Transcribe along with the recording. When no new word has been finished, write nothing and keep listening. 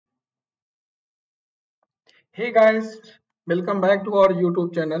Hey guys, welcome back to our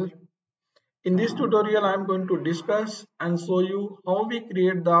YouTube channel. In this tutorial, I am going to discuss and show you how we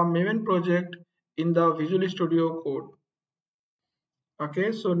create the Maven project in the Visual Studio Code.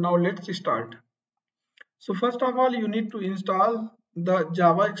 Okay, so now let's start. So first of all, you need to install the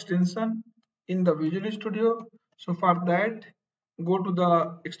Java extension in the Visual Studio. So for that, go to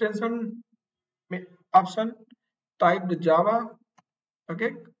the extension option, type the Java,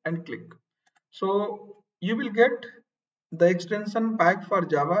 okay, and click. So you will get the extension pack for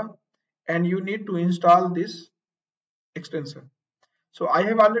Java and you need to install this extension. So I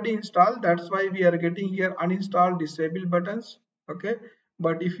have already installed, that's why we are getting here uninstall disable buttons. Okay,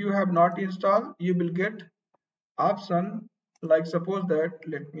 but if you have not installed, you will get option like suppose that,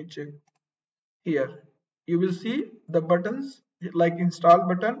 let me check here. You will see the buttons like install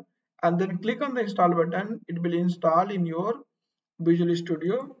button and then click on the install button. It will install in your Visual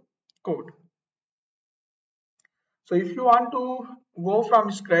Studio Code. So if you want to go from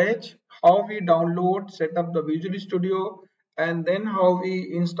scratch, how we download, set up the Visual Studio, and then how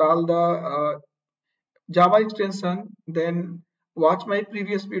we install the Java extension, then watch my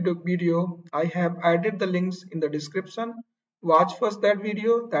previous video. I have added the links in the description. Watch first that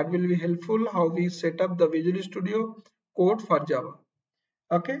video. That will be helpful how we set up the Visual Studio Code for Java.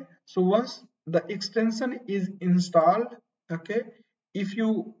 Okay, so once the extension is installed, okay, if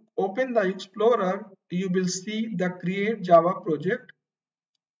you open the Explorer, you will see the create Java project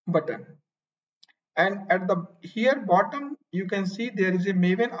button, and at the here bottom you can see there is a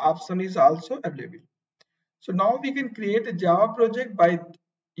Maven option is also available. So now we can create a Java project by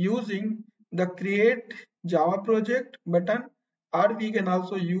using the create Java project button, or we can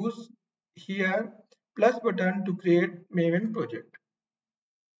also use here plus button to create Maven project.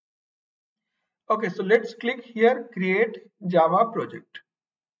 Okay, so let's click here create Java project.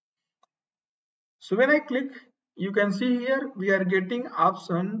 So when I click, you can see here we are getting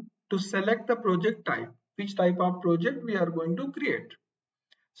option to select the project type, which type of project we are going to create.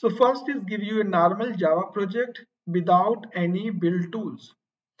 So first is give you a normal Java project without any build tools.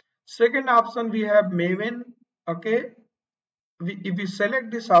 Second option we have Maven. Okay, if we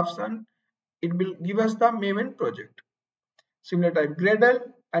select this option, it will give us the Maven project. Similar type Gradle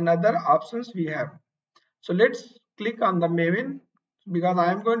and other options we have. So let's click on the Maven because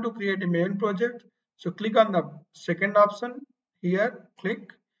I am going to create a Maven project. So click on the second option here,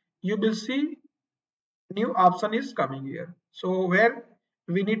 click. You will see new option is coming here. So where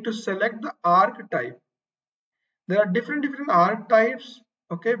we need to select the archetype. There are different archetypes.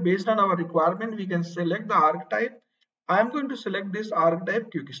 Okay, based on our requirement, we can select the archetype. I am going to select this archetype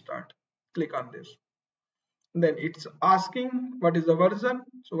quick start. Click on this. Then it's asking what is the version.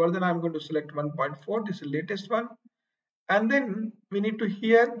 So version I'm going to select 1.4. This is the latest one. And then we need to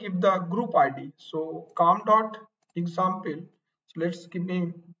here give the group ID. So com dot example. So let's give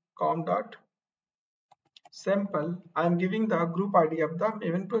me com dot sample. I'm giving the group ID of the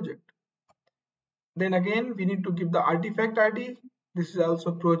Maven project. Then again we need to give the artifact ID. This is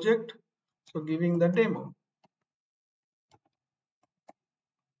also project. So giving the demo.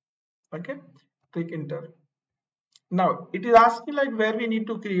 Okay. Click enter. Now it is asking like where we need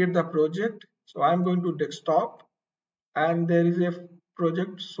to create the project. So I'm going to desktop and there is a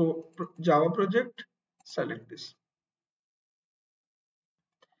project, so Java project, select this.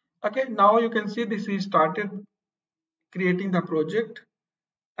 Okay, now you can see this is started creating the project,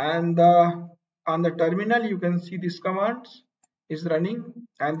 and on the terminal you can see this commands is running,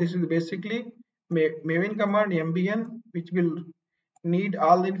 and this is basically Maven command mbn, which will need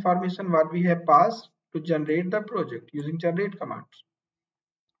all the information what we have passed to generate the project using generate commands.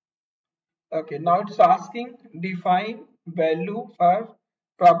 Okay, now it's asking define value for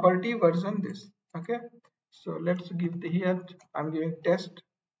property version this. Okay, so let's give the here I'm giving test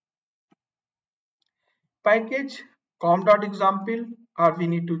package com.example, or we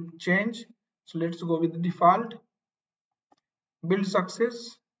need to change. So let's go with the default. Build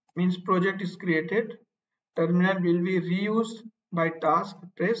success means project is created. Terminal will be reused by task.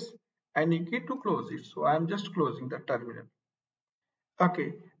 Press any key to close it. So I am just closing the terminal.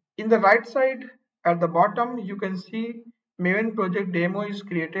 Okay, in the right side at the bottom you can see Maven project demo is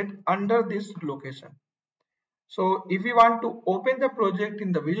created under this location. So if you want to open the project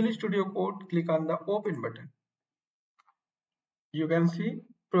in the Visual Studio Code, click on the open button. You can see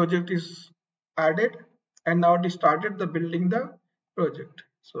project is added and now it started the building the project.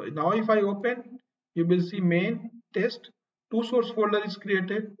 So now if I open, you will see main test, two source folder is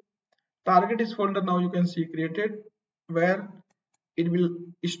created, target is folder now you can see created, where it will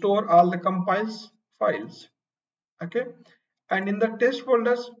store all the compiles files. Okay, and in the test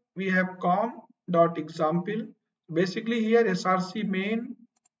folders we have com dot example. Basically here src main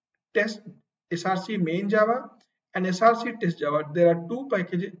test, src main java and src test java, there are two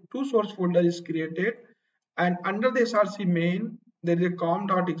packages, two source folder is created, and under the src main there is a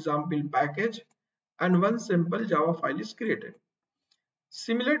com.example package and one simple java file is created.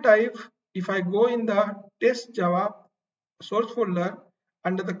 Similar type, if I go in the test java source folder,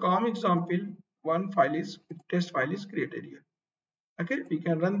 under the com example, one file is test file is created here. Okay, we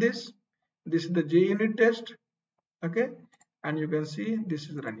can run this. This is the JUnit test. Okay, and you can see this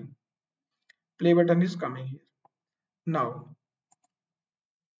is running. Play button is coming here. Now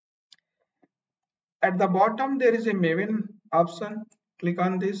at the bottom there is a Maven option. Click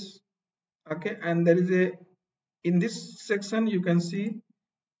on this. Okay, and there is a, in this section you can see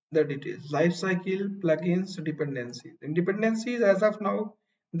the details: life cycle, plugins, dependencies. In dependencies, as of now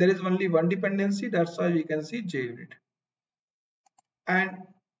there is only one dependency, that's why we can see JUnit, and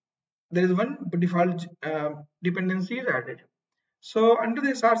there is one default dependency is added. So under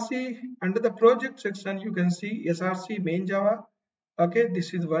the src, under the project section, you can see src main java. Okay,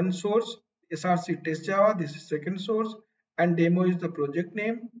 this is one source. Src test java, this is second source, and demo is the project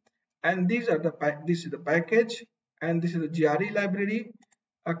name, and these are the this is the package, and this is the gre library.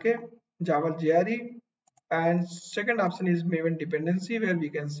 Okay, java gre, and second option is maven dependency, where we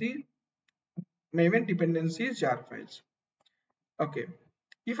can see maven dependencies jar files. Okay,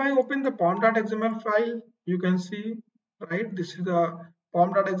 if I open the pom.xml file, you can see, right, this is the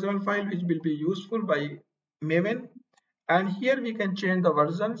pom.xml file which will be useful by Maven, and here we can change the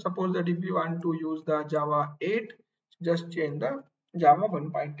version. Suppose that if you want to use the Java 8, just change the Java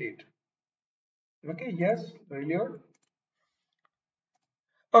 1.8. Okay, yes, reload.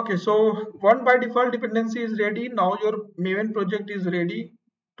 Okay, so one by default dependency is ready. Now your Maven project is ready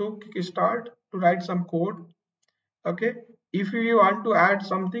to start to write some code. Okay, if you want to add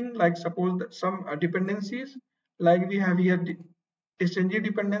something, like suppose that some dependencies, like we have here SNG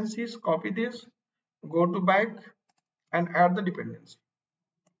dependencies, copy this, go to back and add the dependency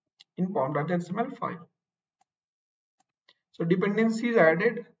in pom.xml file. So dependency is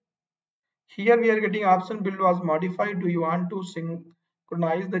added. Here we are getting option build was modified. Do you want to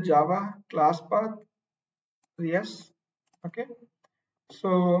synchronize the Java class path? Yes. Okay,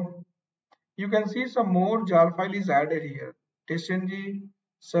 so you can see some more jar file is added here: testng,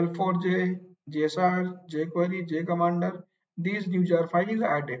 self4j, jsr, jquery, jcommander. These new jar file is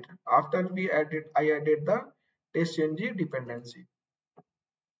added after I added the testng dependency.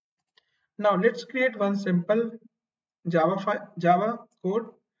 Now let's create one simple Java code.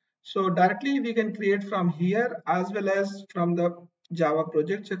 So directly we can create from here as well as from the Java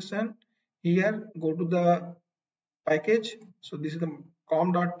project section. Here go to the package. So this is the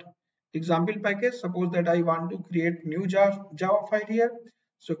com.example package. Suppose that I want to create new Java file here.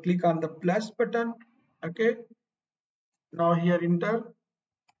 So click on the plus button. Okay. Now here enter,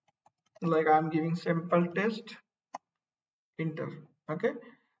 like I'm giving sample test, enter. Okay.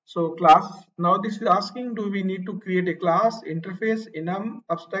 So class, now this is asking, do we need to create a class, interface, enum,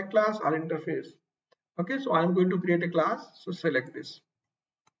 abstract class, or interface? Okay, so I'm going to create a class. So select this.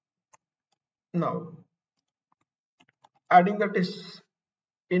 Now adding the test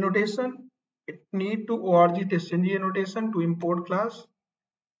annotation, it need to org testng annotation to import class.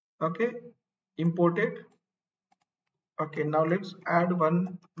 Okay, import it. Okay, now let's add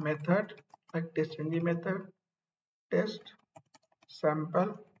one method like testng method, test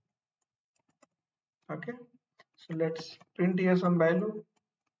sample. Okay, so let's print here some value,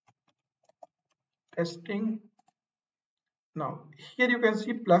 testing. Now here you can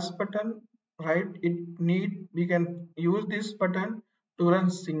see plus button, right? We can use this button to run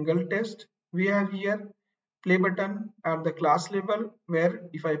single test. We have here play button at the class level, where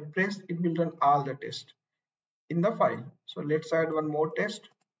if I press, it will run all the test in the file. So let's add one more test.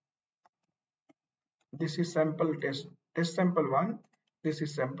 This is sample test sample 1. This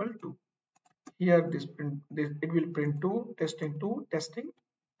is sample 2. Here it will print 2, testing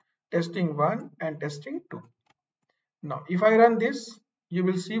 1, and testing 2. Now if I run this, you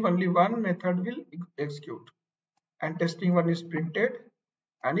will see only one method will execute, and testing 1 is printed.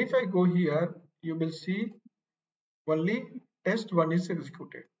 And if I go here, you will see only test 1 is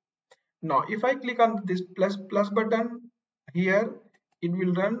executed. Now if I click on this plus button here, it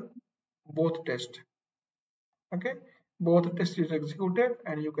will run both tests. Okay, both tests is executed,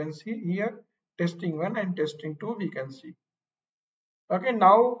 and you can see here testing 1 and testing 2 we can see. Okay,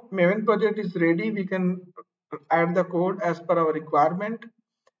 now Maven project is ready. We can add the code as per our requirement.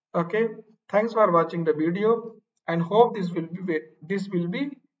 Okay, thanks for watching the video, and hope this will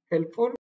be helpful.